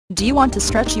Do you want to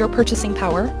stretch your purchasing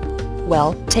power?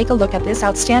 Well, take a look at this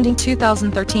outstanding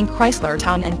 2013 Chrysler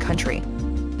Town & Country.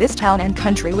 This Town &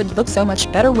 Country would look so much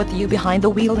better with you behind the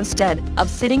wheel instead of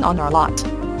sitting on our lot.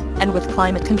 And with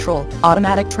climate control,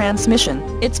 automatic transmission,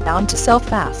 it's bound to sell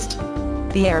fast.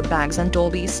 The airbags and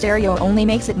Dolby stereo only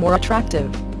makes it more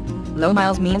attractive. Low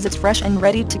miles means it's fresh and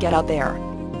ready to get out there.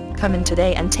 Come in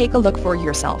today and take a look for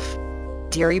yourself.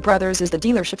 Deary Brothers is the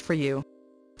dealership for you.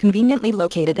 Conveniently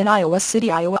located in Iowa City,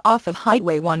 Iowa off of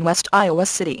Highway 1 West Iowa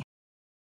City.